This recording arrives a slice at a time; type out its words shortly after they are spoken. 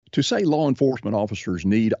To say law enforcement officers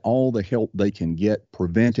need all the help they can get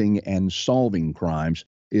preventing and solving crimes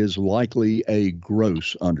is likely a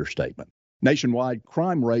gross understatement. Nationwide,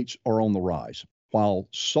 crime rates are on the rise, while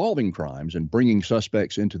solving crimes and bringing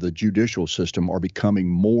suspects into the judicial system are becoming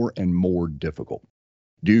more and more difficult.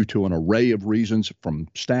 Due to an array of reasons, from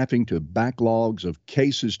staffing to backlogs of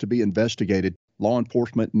cases to be investigated, law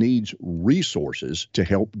enforcement needs resources to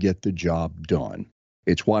help get the job done.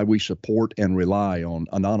 It's why we support and rely on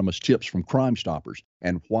anonymous tips from Crime Stoppers,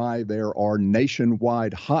 and why there are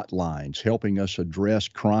nationwide hotlines helping us address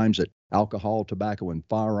crimes at alcohol, tobacco, and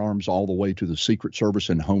firearms, all the way to the Secret Service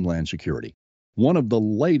and Homeland Security. One of the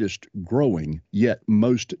latest growing, yet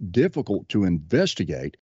most difficult to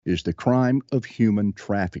investigate, is the crime of human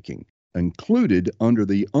trafficking, included under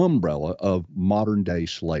the umbrella of modern-day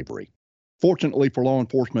slavery. Fortunately for law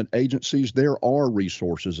enforcement agencies, there are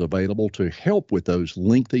resources available to help with those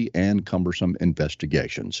lengthy and cumbersome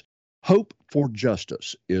investigations. Hope for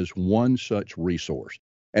Justice is one such resource.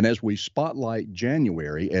 And as we spotlight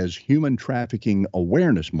January as Human Trafficking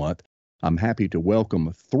Awareness Month, I'm happy to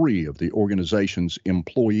welcome three of the organization's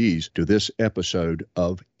employees to this episode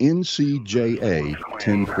of NCJA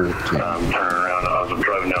 1014. Turn around. I was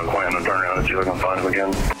driving down Quinn and turn around and see if I can find him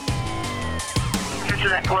again. This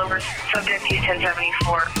is at Clovis, subject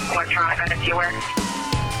T1074, electronic identity aware.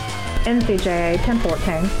 NCJA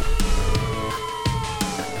 1014.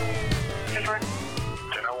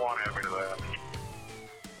 1001, add me to that.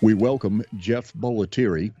 We welcome Jeff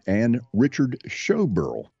Bollettieri and Richard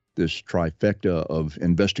Schoberl. This trifecta of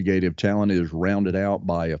investigative talent is rounded out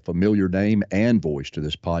by a familiar name and voice to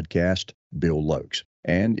this podcast, Bill Lokes.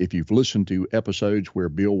 And if you've listened to episodes where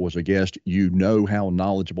Bill was a guest, you know how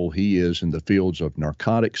knowledgeable he is in the fields of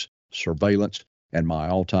narcotics, surveillance, and my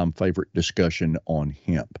all-time favorite discussion on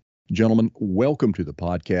hemp. Gentlemen, welcome to the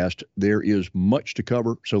podcast. There is much to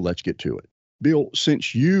cover, so let's get to it. Bill,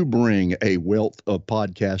 since you bring a wealth of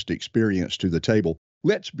podcast experience to the table,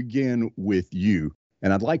 let's begin with you.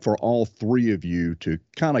 And I'd like for all three of you to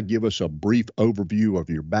kind of give us a brief overview of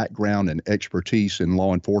your background and expertise in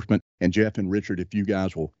law enforcement. And Jeff and Richard, if you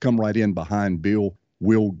guys will come right in behind Bill,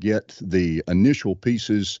 we'll get the initial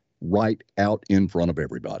pieces right out in front of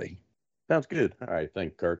everybody. Sounds good. All right.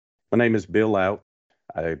 Thank you, Kirk. My name is Bill Out.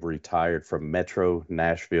 I've retired from Metro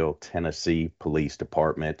Nashville, Tennessee Police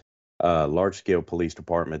Department, large-scale police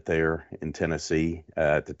department there in Tennessee.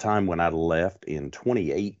 At the time when I left in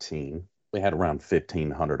 2018, we had around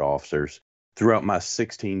 1,500 officers. Throughout my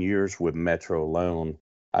 16 years with Metro alone,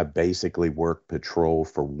 I basically worked patrol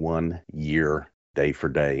for 1 year, day for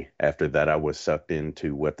day. After that, I was sucked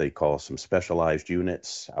into what they call some specialized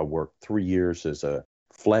units. I worked 3 years as a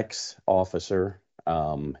flex officer,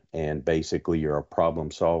 and basically you're a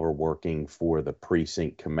problem solver working for the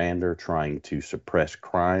precinct commander, trying to suppress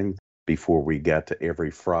crime before we got to every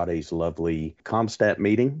Friday's lovely ComStat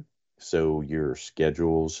meeting. So your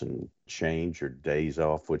schedules and change, your days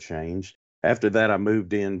off would change. After that, I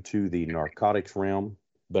moved into the narcotics realm,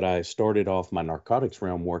 but I started off my narcotics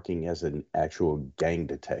realm working as an actual gang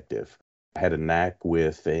detective. I had a knack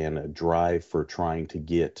with and a drive for trying to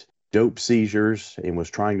get dope seizures and was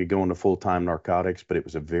trying to go into full-time narcotics, but it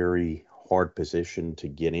was a very hard position to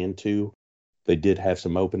get into. They did have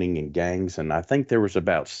some opening in gangs, and I think there was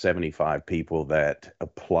about 75 people that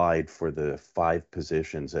applied for the 5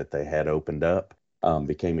 positions that they had opened up.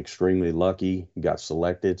 Became extremely lucky, got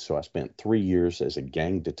selected, so I spent 3 years as a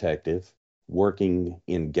gang detective. Working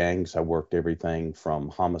in gangs, I worked everything from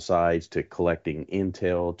homicides to collecting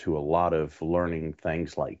intel to a lot of learning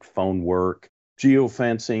things like phone work,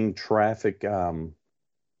 geofencing, traffic, Title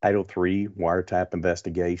III, wiretap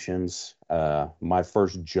investigations. My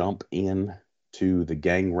first jump in to the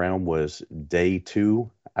gang realm was day 2.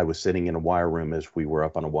 I was sitting in a wire room as we were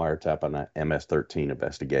up on a wiretap on an MS-13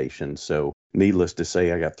 investigation. So needless to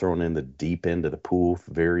say, I got thrown in the deep end of the pool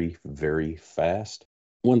very, very fast.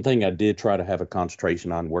 One thing I did try to have a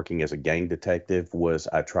concentration on working as a gang detective was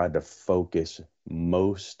I tried to focus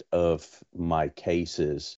most of my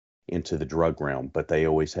cases into the drug realm, but they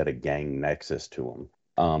always had a gang nexus to them.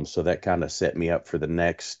 So that kind of set me up for the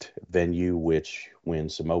next venue, which when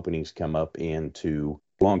some openings come up into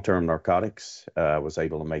long-term narcotics, I was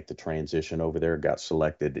able to make the transition over there, got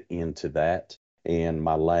selected into that. And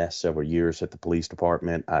my last several years at the police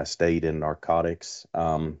department, I stayed in narcotics.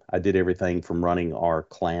 I did everything from running our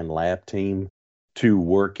Clan Lab team to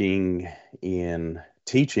working in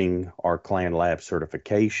teaching our Clan Lab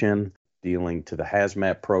certification, dealing to the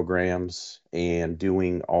hazmat programs and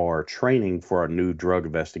doing our training for our new drug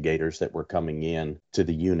investigators that were coming in to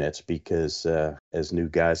the units because as new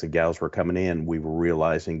guys and gals were coming in, we were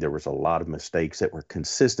realizing there was a lot of mistakes that were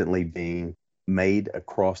consistently being made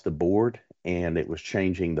across the board, and it was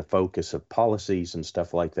changing the focus of policies and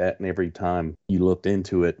stuff like that. And every time you looked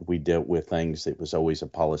into it, we dealt with things that was always a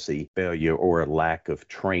policy failure or a lack of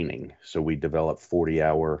training. So we developed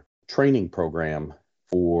 40-hour training program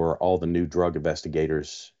for all the new drug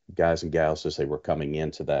investigators, guys and gals, as they were coming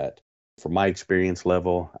into that. From my experience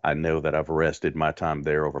level, I know that I've arrested my time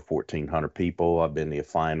there over 1,400 people. I've been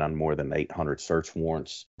assigned on more than 800 search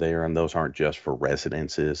warrants there, and those aren't just for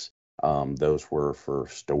residences. Those were for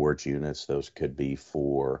storage units. Those could be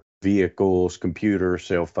for vehicles, computers,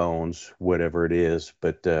 cell phones, whatever it is.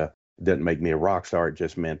 But it didn't make me a rock star. It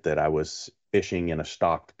just meant that I was fishing in a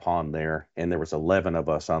stocked pond there, and there was 11 of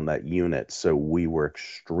us on that unit. So we were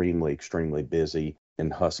extremely, extremely busy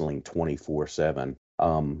and hustling 24/7.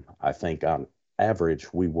 I think on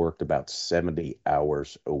average, we worked about 70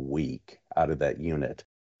 hours a week out of that unit.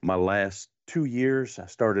 My last 2 years, I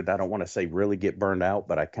don't want to say really get burned out,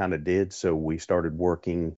 but I kind of did. So we started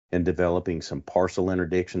working and developing some parcel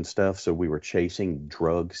interdiction stuff. So we were chasing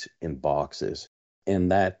drugs in boxes.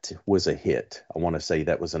 And that was a hit. I want to say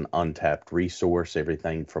that was an untapped resource,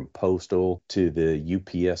 everything from postal to the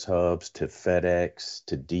UPS hubs to FedEx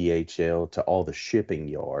to DHL to all the shipping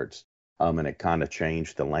yards. And it kind of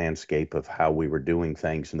changed the landscape of how we were doing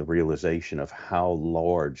things and the realization of how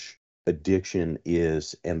large addiction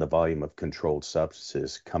is and the volume of controlled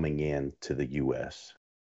substances coming in to the U.S.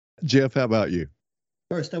 Jeff, how about you?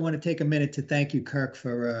 First, I want to take a minute to thank you, Kirk,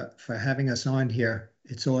 for having us on here.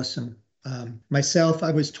 It's awesome. Myself,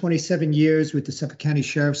 I was 27 years with the Suffolk County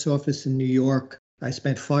Sheriff's Office in New York. I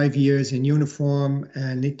spent 5 years in uniform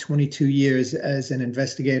and 22 years as an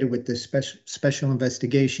investigator with the Special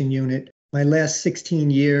Investigation Unit. My last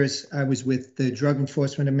 16 years, I was with the Drug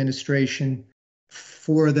Enforcement Administration.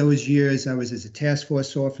 4 of those years, I was as a task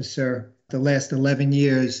force officer. The last 11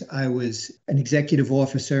 years, I was an executive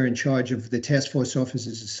officer in charge of the task force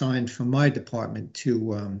officers assigned from my department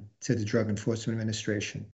to the Drug Enforcement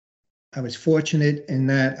Administration. I was fortunate in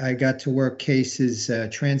that I got to work cases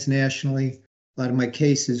transnationally. A lot of my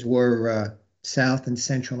cases were South and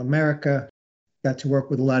Central America. Got to work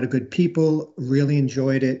with a lot of good people, really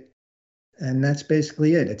enjoyed it. And that's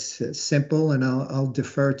basically it. It's simple, and I'll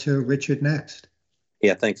defer to Richard next.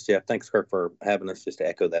 Yeah, thanks, Jeff. Thanks, Kirk, for having us. Just to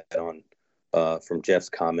echo that on from Jeff's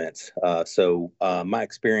comments. So my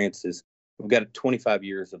experience is we've got 25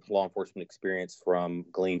 years of law enforcement experience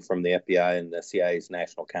gleaned from the FBI and the CIA's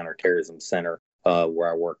National Counterterrorism Center, where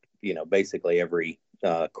I worked, basically every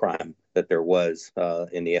crime that there was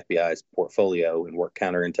in the FBI's portfolio, and worked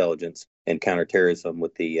counterintelligence and counterterrorism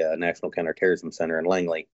with the National Counterterrorism Center in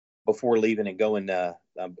Langley. Before leaving and going,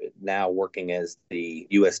 I'm now working as the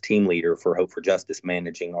U.S. team leader for Hope for Justice,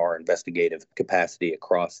 managing our investigative capacity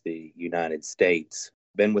across the United States.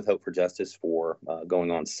 Been with Hope for Justice for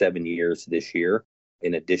going on 7 years this year.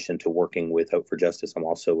 In addition to working with Hope for Justice, I'm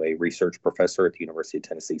also a research professor at the University of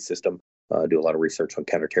Tennessee System. Do a lot of research on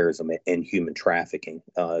counterterrorism and human trafficking,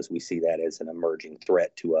 as we see that as an emerging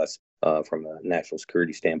threat to us from a national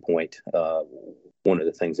security standpoint. One of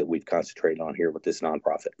the things that we've concentrated on here with this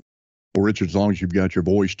nonprofit. Well, Richard, as long as you've got your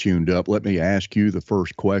voice tuned up, let me ask you the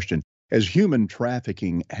first question. As human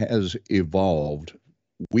trafficking has evolved,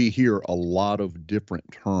 we hear a lot of different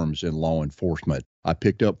terms in law enforcement. I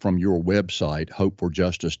picked up from your website,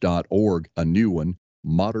 hopeforjustice.org, a new one,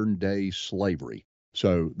 modern day slavery.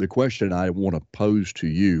 So the question I want to pose to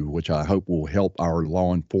you, which I hope will help our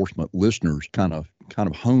law enforcement listeners kind of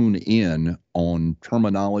hone in on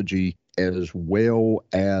terminology as well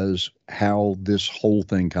as how this whole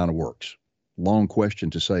thing kind of works. Long question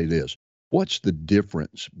to say this. What's the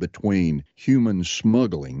difference between human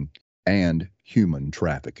smuggling and human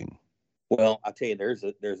trafficking? Well, I'll tell you, there's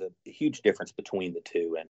a huge difference between the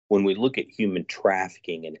two. And when we look at human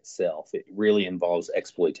trafficking in itself, it really involves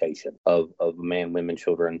exploitation of men, women,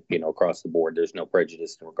 children, across the board. There's no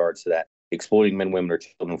prejudice in regards to that. Exploiting men, women, or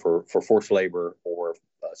children for forced labor or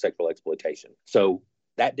sexual exploitation. So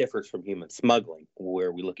that differs from human smuggling,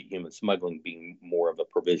 where we look at human smuggling being more of a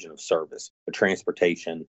provision of service, a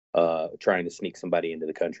transportation, trying to sneak somebody into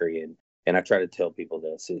the country. And I try to tell people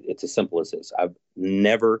this. It's as simple as this. I've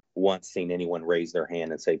never once seen anyone raise their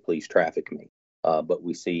hand and say, please traffic me. But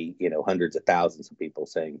we see, hundreds of thousands of people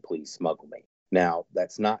saying, please smuggle me. Now,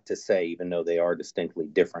 that's not to say, even though they are distinctly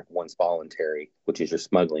different, one's voluntary, which is your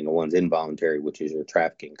smuggling, and one's involuntary, which is your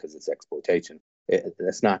trafficking, because it's exploitation.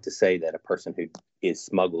 That's not to say that a person who is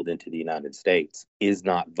smuggled into the United States is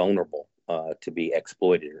not vulnerable to be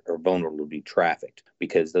exploited or vulnerable to be trafficked,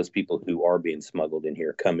 because those people who are being smuggled in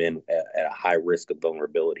here come in at a high risk of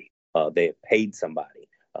vulnerability. They have paid somebody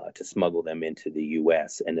to smuggle them into the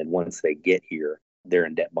U.S. And then once they get here, they're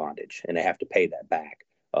in debt bondage and they have to pay that back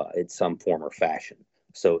in some form or fashion.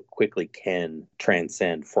 So it quickly can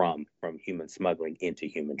transcend from human smuggling into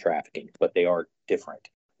human trafficking, but they are different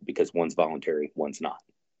because one's voluntary, one's not.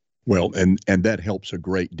 Well, and that helps a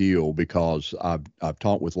great deal because I've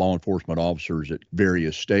talked with law enforcement officers at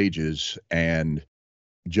various stages, and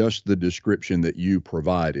just the description that you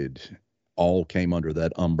provided all came under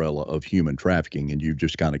that umbrella of human trafficking, and you've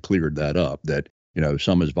just kind of cleared that up, that,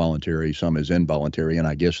 some is voluntary, some is involuntary, and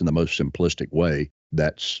I guess in the most simplistic way,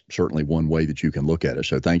 that's certainly one way that you can look at it.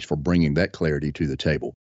 So thanks for bringing that clarity to the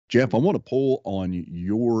table. Jeff, I want to pull on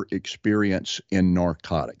your experience in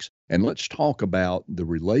narcotics, and let's talk about the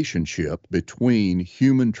relationship between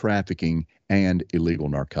human trafficking and illegal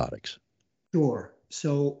narcotics. Sure.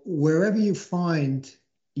 So wherever you find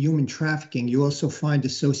human trafficking, you also find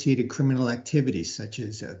associated criminal activities such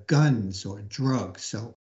as guns or drugs.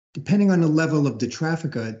 So depending on the level of the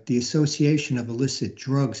trafficker, the association of illicit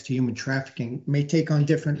drugs to human trafficking may take on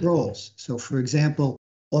different roles. So for example,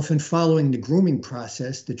 often following the grooming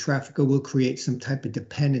process, the trafficker will create some type of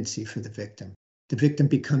dependency for the victim. The victim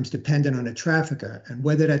becomes dependent on a trafficker, and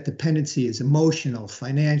whether that dependency is emotional,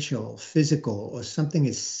 financial, physical, or something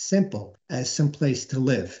as simple as some place to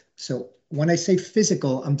live. So when I say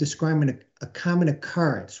physical, I'm describing a common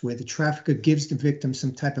occurrence where the trafficker gives the victim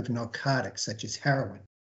some type of narcotic, such as heroin,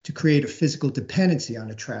 to create a physical dependency on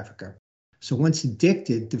the trafficker. So once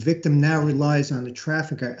addicted, the victim now relies on the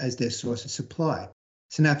trafficker as their source of supply.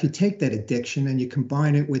 So now if you take that addiction and you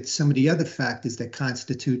combine it with some of the other factors that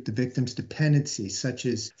constitute the victim's dependency, such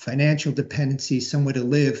as financial dependency, somewhere to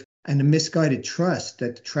live, and the misguided trust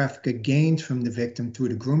that the trafficker gained from the victim through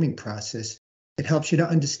the grooming process, it helps you to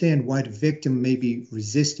understand why the victim may be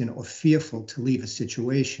resistant or fearful to leave a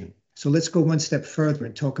situation. So let's go one step further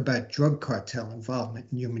and talk about drug cartel involvement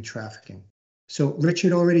in human trafficking. So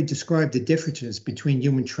Richard already described the differences between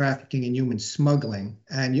human trafficking and human smuggling,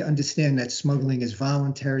 and you understand that smuggling is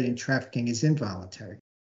voluntary and trafficking is involuntary.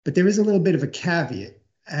 But there is a little bit of a caveat,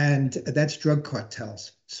 and that's drug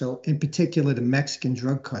cartels. So in particular, the Mexican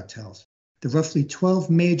drug cartels. The roughly 12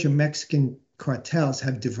 major Mexican cartels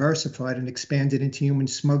have diversified and expanded into human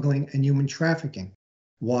smuggling and human trafficking.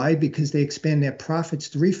 Why? Because they expand their profits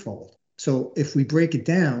threefold. So if we break it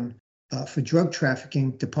down, for drug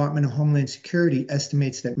trafficking, Department of Homeland Security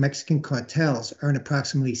estimates that Mexican cartels earn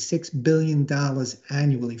approximately $6 billion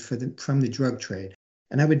annually from the drug trade.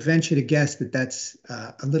 And I would venture to guess that that's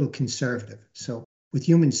a little conservative. So with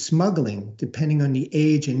human smuggling, depending on the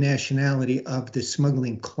age and nationality of the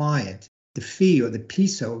smuggling client, the fee or the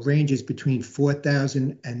piso ranges between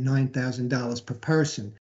 $4,000 and $9,000 per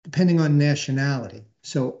person, depending on nationality.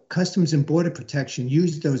 So Customs and Border Protection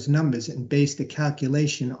used those numbers and based the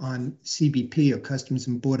calculation on CBP, or Customs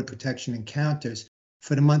and Border Protection encounters,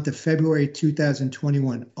 for the month of February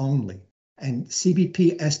 2021 only. And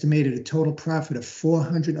CBP estimated a total profit of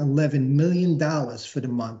 $411 million for the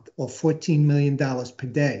month, or $14 million per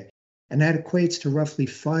day. And that equates to roughly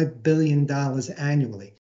 $5 billion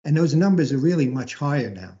annually. And those numbers are really much higher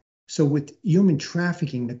now. So with human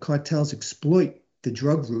trafficking, the cartels exploit the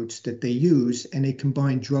drug routes that they use, and they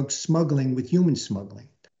combine drug smuggling with human smuggling.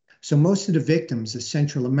 So most of the victims are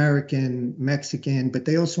Central American, Mexican, but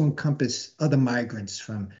they also encompass other migrants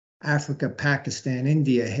from Africa, Pakistan,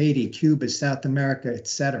 India, Haiti, Cuba, South America,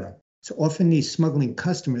 etc. So often these smuggling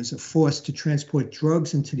customers are forced to transport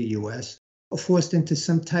drugs into the U.S. or forced into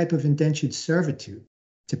some type of indentured servitude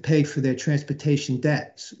to pay for their transportation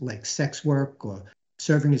debts, like sex work or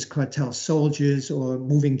serving as cartel soldiers or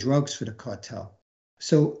moving drugs for the cartel.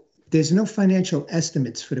 So there's no financial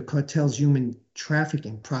estimates for the cartel's human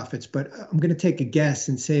trafficking profits, but I'm going to take a guess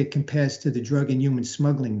and say it compares to the drug and human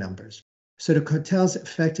smuggling numbers. So the cartels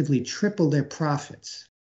effectively triple their profits.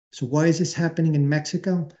 So why is this happening in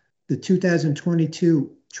Mexico? The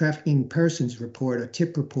 2022 Trafficking Persons Report, or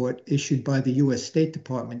TIP report, issued by the U.S. State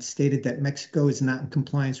Department stated that Mexico is not in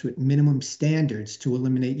compliance with minimum standards to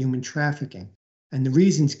eliminate human trafficking. And the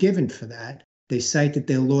reasons given for that, they cite that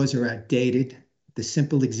their laws are outdated, the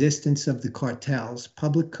simple existence of the cartels,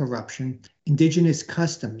 public corruption, indigenous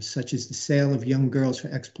customs such as the sale of young girls for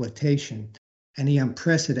exploitation, and the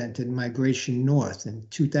unprecedented migration north. In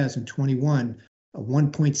 2021,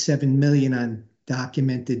 1.7 million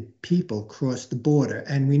undocumented people crossed the border,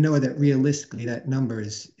 and we know that realistically that number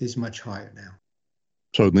is much higher now.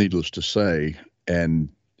 So needless to say, and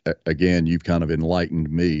again, you've kind of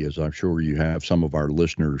enlightened me, as I'm sure you have some of our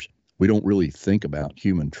listeners, We don't really think about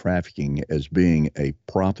human trafficking as being a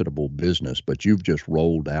profitable business, but you've just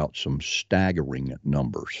rolled out some staggering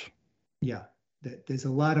numbers. Yeah, there's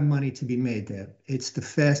a lot of money to be made there. It's the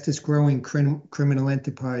fastest growing criminal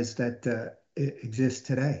enterprise that exists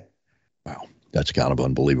today. Wow, that's kind of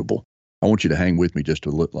unbelievable. I want you to hang with me just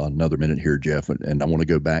another minute here, Jeff, and I want to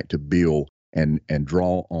go back to Bill and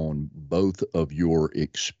draw on both of your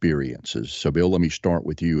experiences. So, Bill, let me start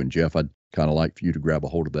with you. And Jeff, I'd kind of like for you to grab a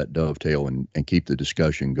hold of that dovetail and keep the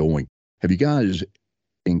discussion going. Have you guys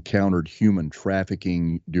encountered human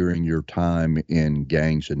trafficking during your time in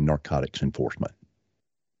gangs and narcotics enforcement?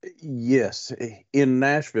 Yes. In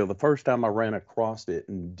Nashville, the first time I ran across it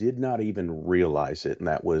and did not even realize it, and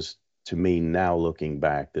that was, to me, now looking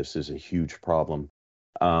back, this is a huge problem.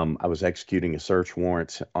 I was executing a search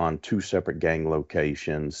warrant on 2 separate gang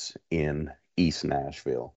locations in East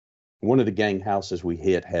Nashville. One of the gang houses we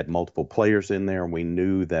hit had multiple players in there, and we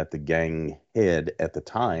knew that the gang head at the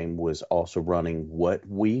time was also running what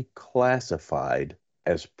we classified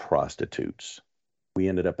as prostitutes. We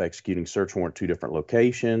ended up executing search warrant 2 different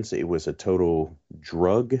locations. It was a total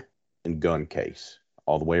drug and gun case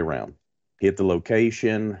all the way around. Hit the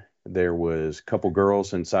location. There was a couple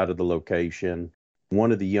girls inside of the location.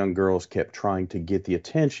 One of the young girls kept trying to get the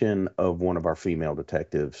attention of one of our female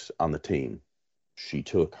detectives on the team. She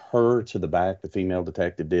took her to the back, the female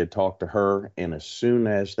detective did, talk to her, and as soon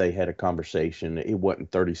as they had a conversation, it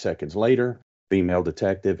wasn't 30 seconds later, female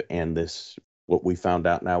detective and this, what we found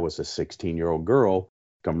out now was a 16-year-old girl,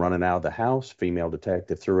 come running out of the house. Female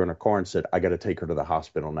detective threw her in a car and said, "I got to take her to the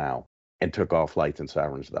hospital now," and took off lights and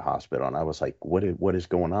sirens to the hospital. And I was like, what is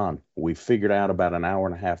going on? We figured out about an hour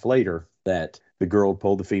and a half later that the girl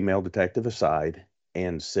pulled the female detective aside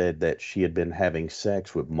and said that she had been having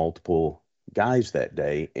sex with multiple guys that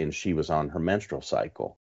day, and she was on her menstrual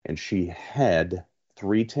cycle. And she had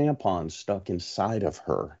 3 tampons stuck inside of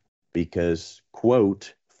her because,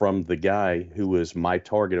 quote, from the guy who was my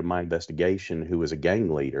target of my investigation, who was a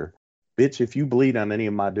gang leader, "Bitch, if you bleed on any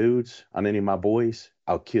of my dudes, on any of my boys,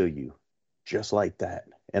 I'll kill you." Just like that.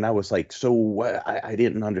 And I was like, so what? I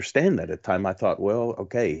didn't understand that at the time. I thought, well,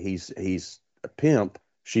 okay, he's a pimp,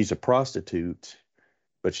 she's a prostitute,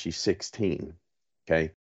 but she's 16.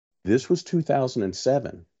 Okay. This was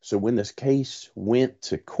 2007. So when this case went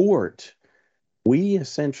to court, we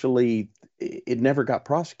essentially, it never got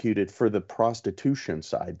prosecuted for the prostitution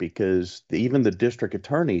side because even the district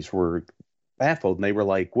attorneys were baffled, and they were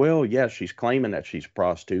like, well, yeah, she's claiming that she's a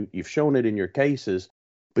prostitute. You've shown it in your cases,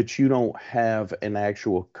 but you don't have an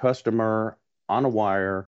actual customer on a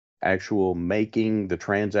wire, actual making the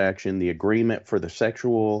transaction, the agreement for the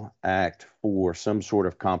sexual act for some sort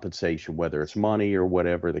of compensation, whether it's money or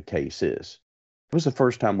whatever the case is. It was the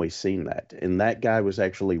first time we seen that. And that guy was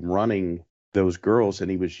actually running those girls,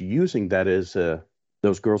 and he was using that as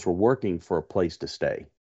those girls were working for a place to stay.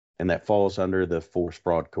 And that falls under the force,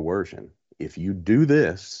 fraud, coercion. If you do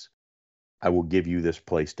this, I will give you this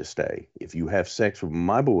place to stay. If you have sex with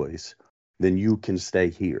my boys, then you can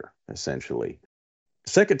stay here, essentially. The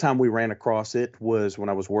second time we ran across it was when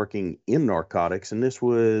I was working in narcotics, and this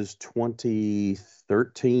was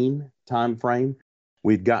 2013 time frame.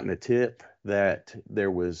 We'd gotten a tip that there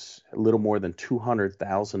was a little more than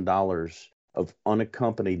 $200,000 of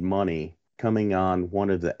unaccompanied money coming on one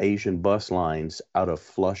of the Asian bus lines out of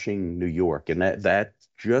Flushing, New York. And that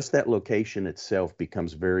just that location itself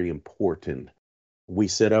becomes very important. We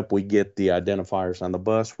get the identifiers on the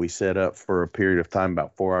bus. We set up for a period of time,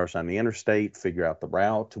 about 4 hours on the interstate, figure out the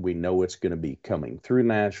route. We know it's going to be coming through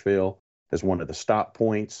Nashville as one of the stop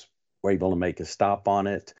points. We're able to make a stop on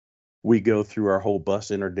it. We go through our whole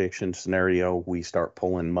bus interdiction scenario. We start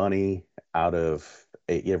pulling money out of,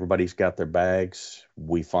 everybody's got their bags.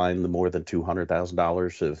 We find the more than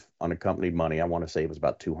 $200,000 of unaccompanied money. I want to say it was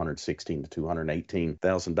about $216,000 to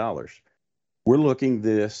 $218,000. We're looking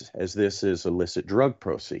this as illicit drug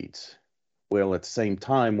proceeds. Well, at the same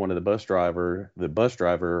time, the bus driver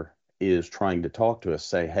is trying to talk to us,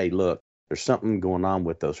 say, "Hey, look, there's something going on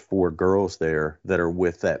with those 4 girls there that are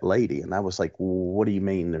with that lady." And I was like, "What do you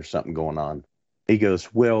mean there's something going on?" He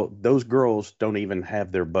goes, "Well, those girls don't even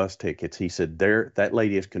have their bus tickets." He said, that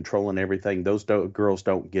lady is controlling everything. Those girls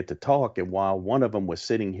don't get to talk. And while one of them was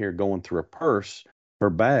sitting here going through her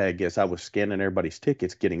bag, as I was scanning everybody's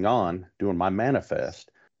tickets, getting on, doing my manifest,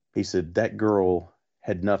 he said that girl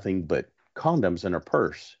had nothing but condoms in her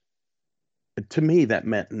purse. To me, that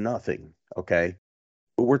meant nothing. Okay.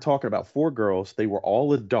 But we're talking about 4 girls. They were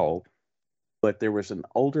all adult, but there was an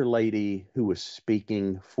older lady who was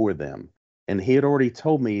speaking for them. And he had already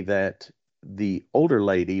told me that the older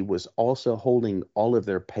lady was also holding all of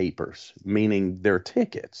their papers, meaning their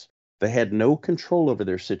tickets. They had no control over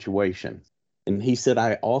their situation. And he said,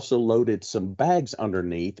 I also loaded some bags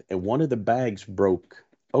underneath, and one of the bags broke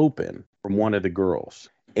open from one of the girls.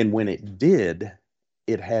 And when it did,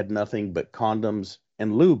 it had nothing but condoms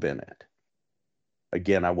and lube in it.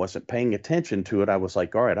 Again, I wasn't paying attention to it. I was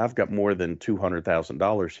like, all right, I've got more than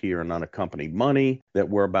 $200,000 here in unaccompanied money that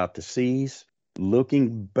we're about to seize.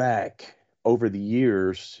 Looking back over the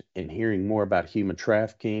years and hearing more about human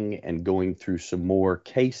trafficking and going through some more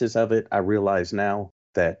cases of it, I realize now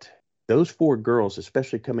that those 4 girls,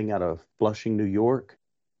 especially coming out of Flushing, New York,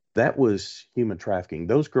 that was human trafficking.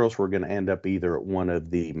 Those girls were going to end up either at one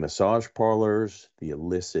of the massage parlors, the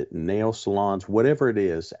illicit nail salons, whatever it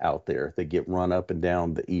is out there that get run up and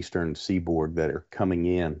down the eastern seaboard that are coming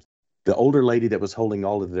in. The older lady that was holding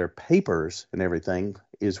all of their papers and everything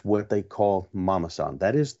is what they call mama-san.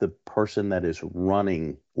 That is the person that is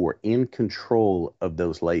running or in control of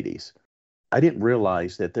those ladies. I didn't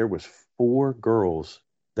realize that there was 4 girls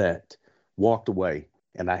that walked away,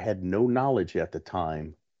 and I had no knowledge at the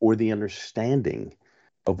time or the understanding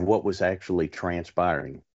of what was actually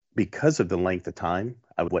transpiring. Because of the length of time,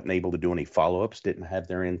 I wasn't able to do any follow-ups, didn't have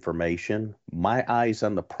their information. My eyes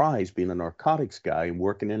on the prize, being a narcotics guy and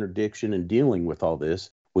working interdiction and dealing with all this,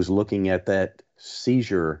 was looking at that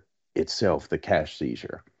seizure itself, the cash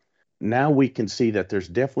seizure. Now we can see that there's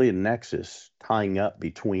definitely a nexus tying up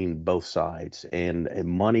between both sides, and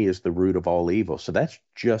money is the root of all evil. So that's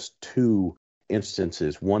just 2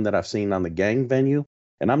 instances, one that I've seen on the gang venue.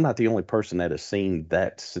 And I'm not the only person that has seen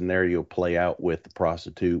that scenario play out with the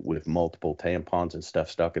prostitute with multiple tampons and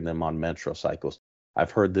stuff stuck in them on menstrual cycles.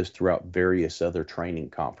 I've heard this throughout various other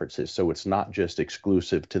training conferences. So it's not just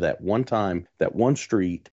exclusive to that one time, that one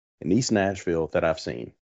street in East Nashville that I've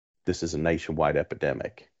seen. This is a nationwide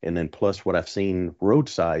epidemic. And then plus what I've seen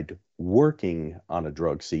roadside working on a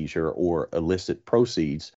drug seizure or illicit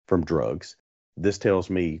proceeds from drugs. This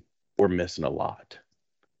tells me we're missing a lot.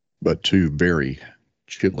 But 2 very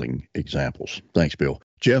chilling examples. Thanks, Bill.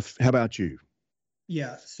 Jeff, how about you?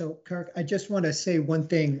 Yeah, so Kirk, I just want to say one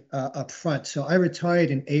thing up front. So I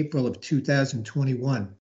retired in April of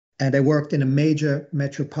 2021, and I worked in a major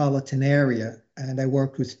metropolitan area, and I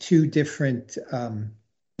worked with 2 different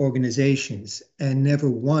organizations, and never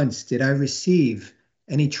once did I receive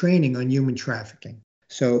any training on human trafficking.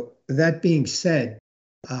 So that being said,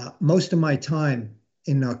 most of my time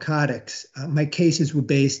in narcotics, my cases were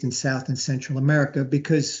based in South and Central America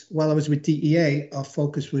because while I was with DEA, our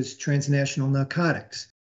focus was transnational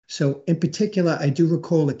narcotics. So in particular, I do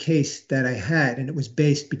recall a case that I had, and it was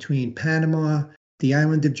based between Panama, the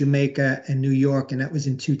island of Jamaica, and New York, and that was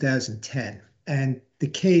in 2010. And the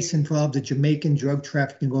case involved a Jamaican drug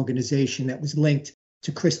trafficking organization that was linked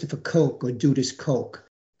to Christopher Koch or Dudas Koch,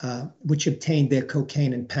 which obtained their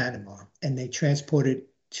cocaine in Panama. And they transported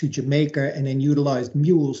to Jamaica and then utilized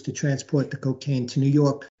mules to transport the cocaine to New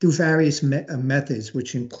York through various methods,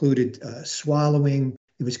 which included swallowing.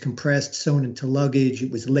 It was compressed, sewn into luggage, it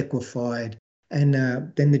was liquefied, and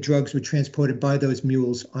then the drugs were transported by those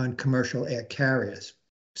mules on commercial air carriers.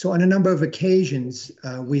 So on a number of occasions,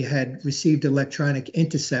 we had received electronic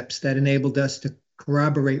intercepts that enabled us to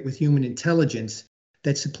corroborate with human intelligence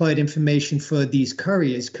that supplied information for these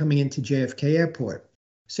couriers coming into JFK Airport.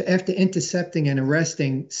 So after intercepting and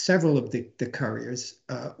arresting several of the couriers,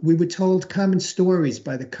 we were told common stories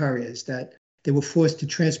by the couriers that they were forced to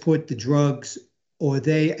transport the drugs, or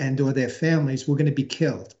they or their families were going to be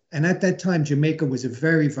killed. And at that time, Jamaica was a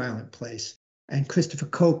very violent place. And Christopher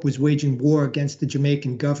Koch was waging war against the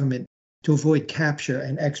Jamaican government to avoid capture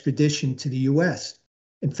and extradition to the U.S.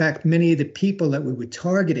 In fact, many of the people that we were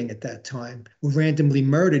targeting at that time were randomly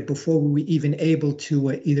murdered before we were even able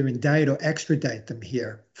to either indict or extradite them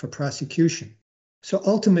here for prosecution. So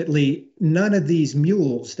ultimately, none of these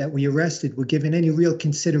mules that we arrested were given any real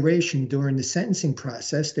consideration during the sentencing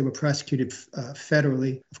process. They were prosecuted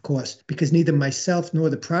federally, of course, because neither myself nor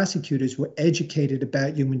the prosecutors were educated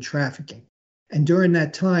about human trafficking. And during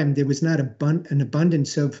that time, there was not an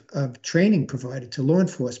abundance of training provided to law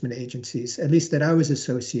enforcement agencies, at least that I was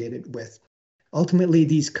associated with. Ultimately,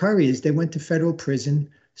 these couriers, they went to federal prison,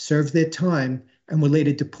 served their time, and were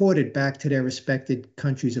later deported back to their respected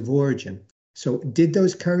countries of origin. So did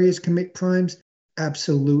those couriers commit crimes?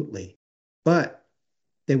 Absolutely. But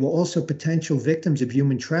they were also potential victims of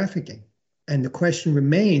human trafficking. And the question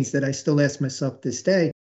remains that I still ask myself this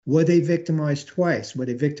day, were they victimized twice? Were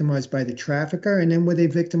they victimized by the trafficker, and then were they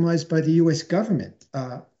victimized by the U.S. government?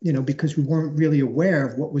 Because we weren't really aware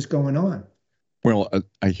of what was going on. Well,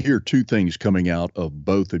 I hear 2 things coming out of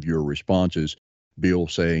both of your responses. Bill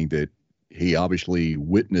saying that he obviously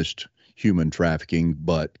witnessed human trafficking,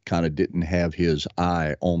 but kind of didn't have his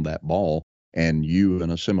eye on that ball. And you,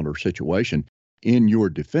 in a similar situation, in your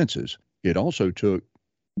defenses, it also took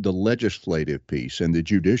the legislative piece and the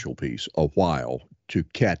judicial piece a while to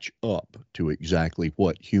catch up to exactly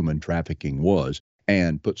what human trafficking was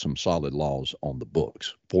and put some solid laws on the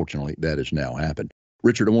books. Fortunately, that has now happened.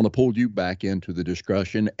 Richard, I want to pull you back into the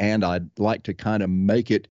discussion, and I'd like to kind of make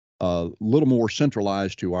it a little more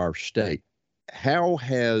centralized to our state. How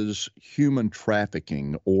has human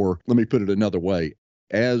trafficking, or let me put it another way,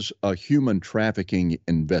 as a human trafficking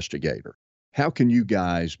investigator, how can you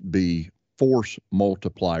guys be force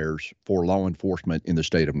multipliers for law enforcement in the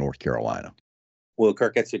state of North Carolina? Well,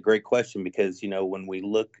 Kirk, that's a great question because, when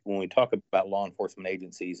we talk about law enforcement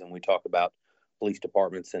agencies and we talk about police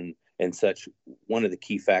departments and such, one of the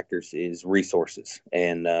key factors is resources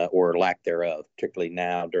and or lack thereof, particularly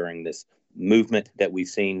now during this movement that we've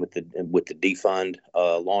seen with the defund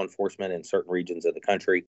law enforcement in certain regions of the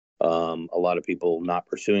country. A lot of people not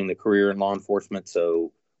pursuing the career in law enforcement,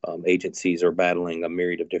 so agencies are battling a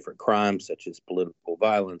myriad of different crimes such as political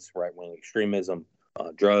violence, right-wing extremism,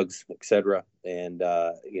 drugs, etc. And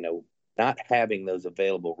not having those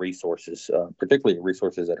available resources, particularly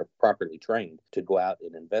resources that are properly trained to go out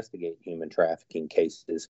and investigate human trafficking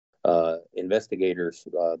cases. Investigators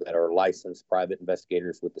that are licensed, private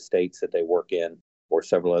investigators with the states that they work in or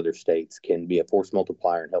several other states can be a force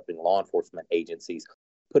multiplier in helping law enforcement agencies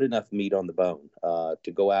put enough meat on the bone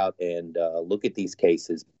to go out and look at these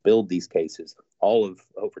cases, build these cases. All of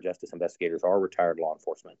Hope for Justice investigators are retired law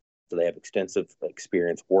enforcement. So they have extensive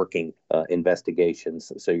experience working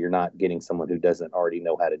investigations. So you're not getting someone who doesn't already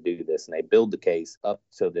know how to do this. And they build the case up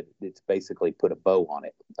so that it's basically put a bow on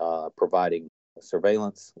it, providing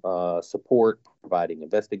surveillance support, providing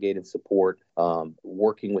investigative support,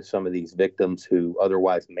 working with some of these victims who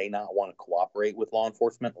otherwise may not want to cooperate with law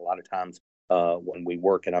enforcement. A lot of times when we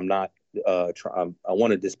work, and I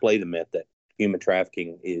want to display the myth that human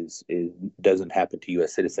trafficking doesn't happen to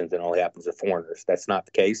U.S. citizens and only happens to foreigners. That's not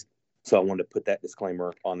the case. So I wanted to put that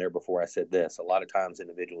disclaimer on there before I said this. A lot of times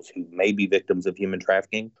individuals who may be victims of human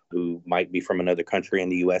trafficking, who might be from another country in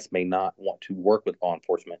the U.S., may not want to work with law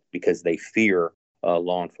enforcement because they fear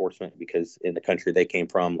law enforcement, because in the country they came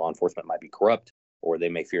from, law enforcement might be corrupt, or they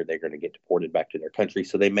may fear they're going to get deported back to their country.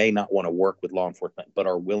 So they may not want to work with law enforcement, but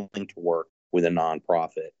are willing to work with a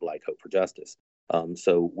nonprofit like Hope for Justice.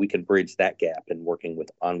 So we can bridge that gap in working with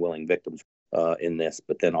unwilling victims in this,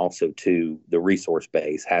 but then also too, the resource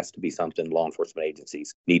base has to be something law enforcement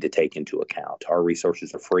agencies need to take into account. Our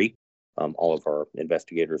resources are free. All of our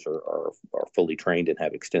investigators are fully trained and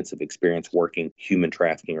have extensive experience working human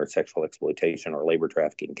trafficking or sexual exploitation or labor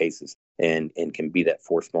trafficking cases, and can be that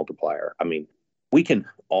force multiplier. I mean,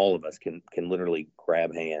 all of us can literally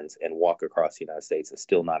grab hands and walk across the United States and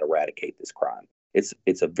still not eradicate this crime.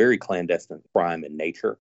 It's a very clandestine crime in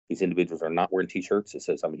nature. These individuals are not wearing T-shirts that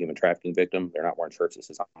says I'm a human trafficking victim. They're not wearing shirts that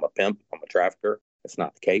says I'm a pimp, I'm a trafficker. That's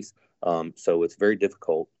not the case. So it's very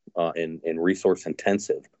difficult and resource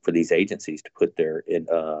intensive for these agencies to put their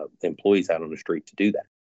employees out on the street to do that.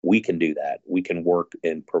 We can do that. We can work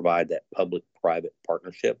and provide that public-private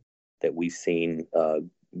partnership that we've seen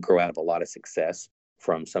grow out of a lot of success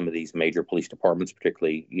from some of these major police departments,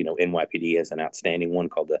 particularly, NYPD has an outstanding one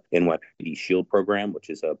called the NYPD Shield program, which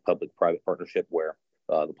is a public-private partnership where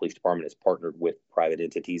the police department is partnered with private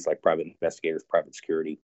entities like private investigators, private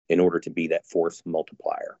security, in order to be that force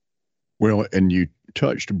multiplier. Well, and you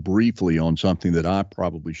touched briefly on something that I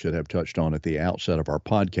probably should have touched on at the outset of our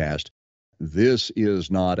podcast. This is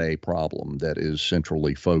not a problem that is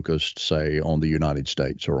centrally focused, say, on the United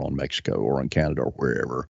States or on Mexico or on Canada or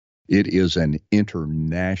wherever. It is an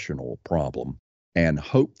international problem, and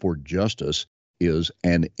Hope for Justice is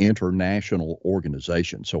an international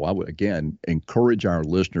organization. So I would, again, encourage our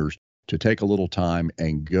listeners to take a little time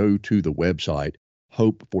and go to the website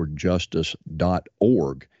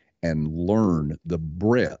hopeforjustice.org and learn the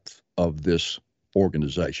breadth of this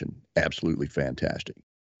organization. Absolutely fantastic.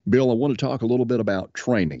 Bill, I want to talk a little bit about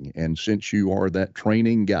training. And since you are that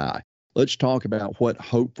training guy, let's talk about what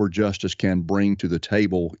Hope for Justice can bring to the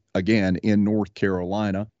table, again, in North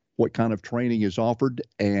Carolina. What kind of training is offered?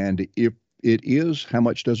 And if it is, how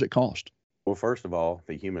much does it cost? Well, first of all,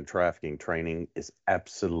 the human trafficking training is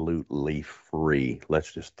absolutely free.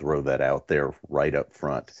 Let's just throw that out there right up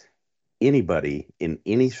front. Anybody in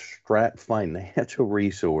any strapped financial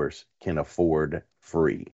resource can afford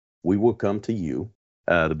free. We will come to you.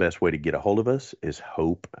 The best way to get a hold of us is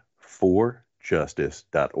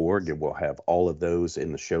hopeforjustice.org, and we'll have all of those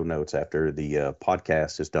in the show notes after the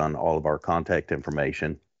podcast is done, all of our contact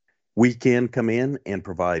information. We can come in and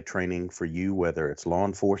provide training for you, whether it's law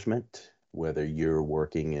enforcement, whether you're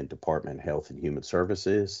working in Department of Health and Human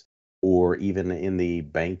Services, or even in the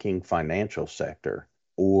banking financial sector,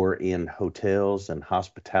 or in hotels and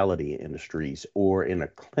hospitality industries, or in a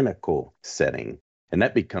clinical setting. And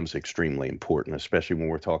that becomes extremely important, especially when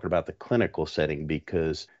we're talking about the clinical setting,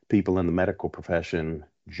 because people in the medical profession,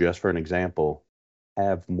 just for an example,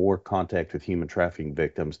 have more contact with human trafficking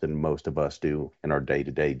victims than most of us do in our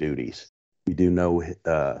day-to-day duties. We do know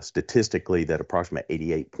statistically that approximately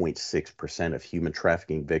 88.6% of human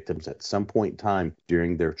trafficking victims at some point in time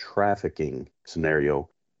during their trafficking scenario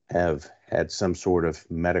have had some sort of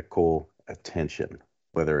medical attention,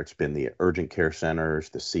 whether it's been the urgent care centers,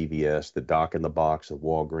 the CVS, the doc in the box, the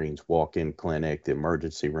Walgreens walk-in clinic, the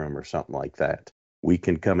emergency room, or something like that. We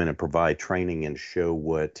can come in and provide training and show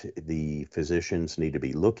what the physicians need to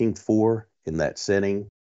be looking for in that setting,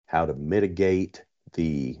 how to mitigate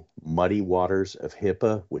the muddy waters of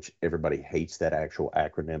HIPAA, which everybody hates that actual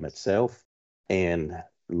acronym itself, and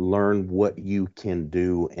learn what you can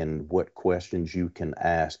do and what questions you can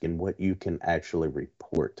ask and what you can actually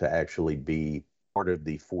report to actually be part of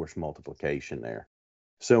the force multiplication there.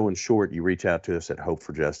 So in short, you reach out to us at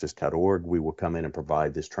hopeforjustice.org. We will come in and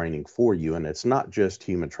provide this training for you. And it's not just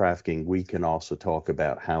human trafficking. We can also talk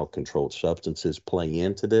about how controlled substances play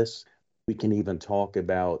into this. We can even talk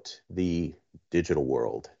about the digital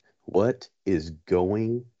world. What is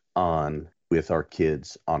going on with our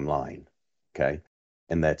kids online? Okay.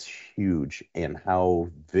 And that's huge. And how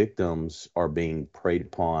victims are being preyed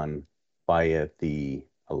upon via the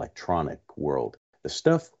electronic world. The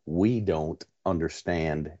stuff we don't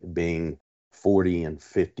understand being 40 and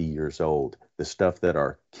 50 years old, the stuff that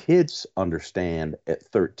our kids understand at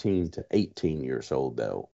 13 to 18 years old,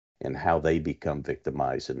 though, and how they become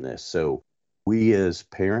victimized in this. So we as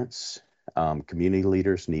parents, community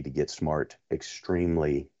leaders need to get smart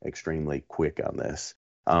extremely, extremely quick on this.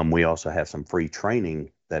 We also have some free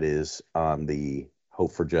training that is on the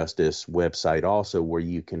Hope for Justice website also, where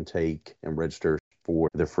you can take and register for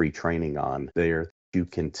the free training on there. You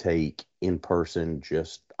can take in person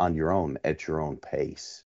just on your own at your own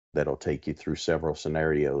pace. That'll take you through several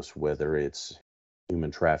scenarios, whether it's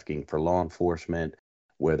human trafficking for law enforcement,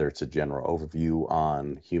 whether it's a general overview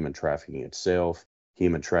on human trafficking itself,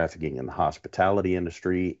 human trafficking in the hospitality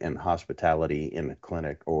industry, and hospitality in the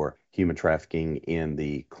clinic, or human trafficking in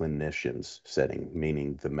the clinician's setting,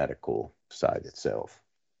 meaning the medical side itself.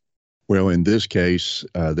 Well, in this case,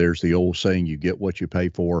 there's the old saying, you get what you pay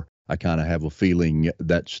for. I kind of have a feeling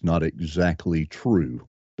that's not exactly true,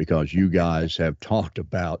 because you guys have talked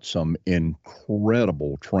about some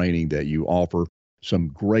incredible training that you offer, some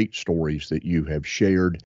great stories that you have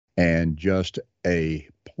shared, and just a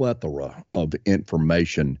plethora of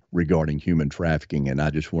information regarding human trafficking. And I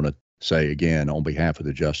just want to say again, on behalf of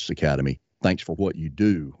the Justice Academy, thanks for what you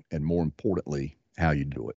do, and more importantly, how you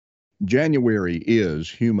do it. January is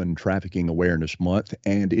Human Trafficking Awareness Month,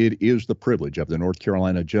 and it is the privilege of the North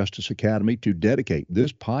Carolina Justice Academy to dedicate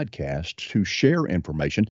this podcast to share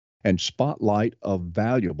information and spotlight a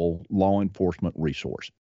valuable law enforcement resource.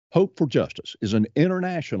 Hope for Justice is an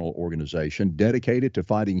international organization dedicated to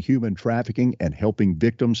fighting human trafficking and helping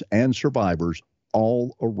victims and survivors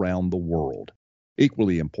all around the world.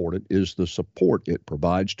 Equally important is the support it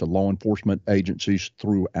provides to law enforcement agencies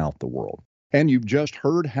throughout the world. And you've just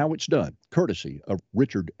heard how it's done, courtesy of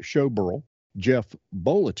Richard Schoberl, Jeff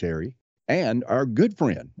Bolletary, and our good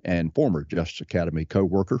friend and former Justice Academy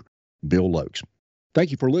co-worker, Bill Lokes.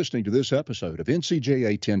 Thank you for listening to this episode of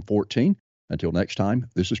NCJA 1014. Until next time,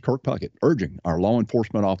 this is Kirk Puckett, urging our law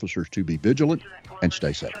enforcement officers to be vigilant and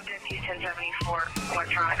stay safe.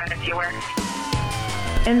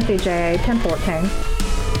 NCJA 1014.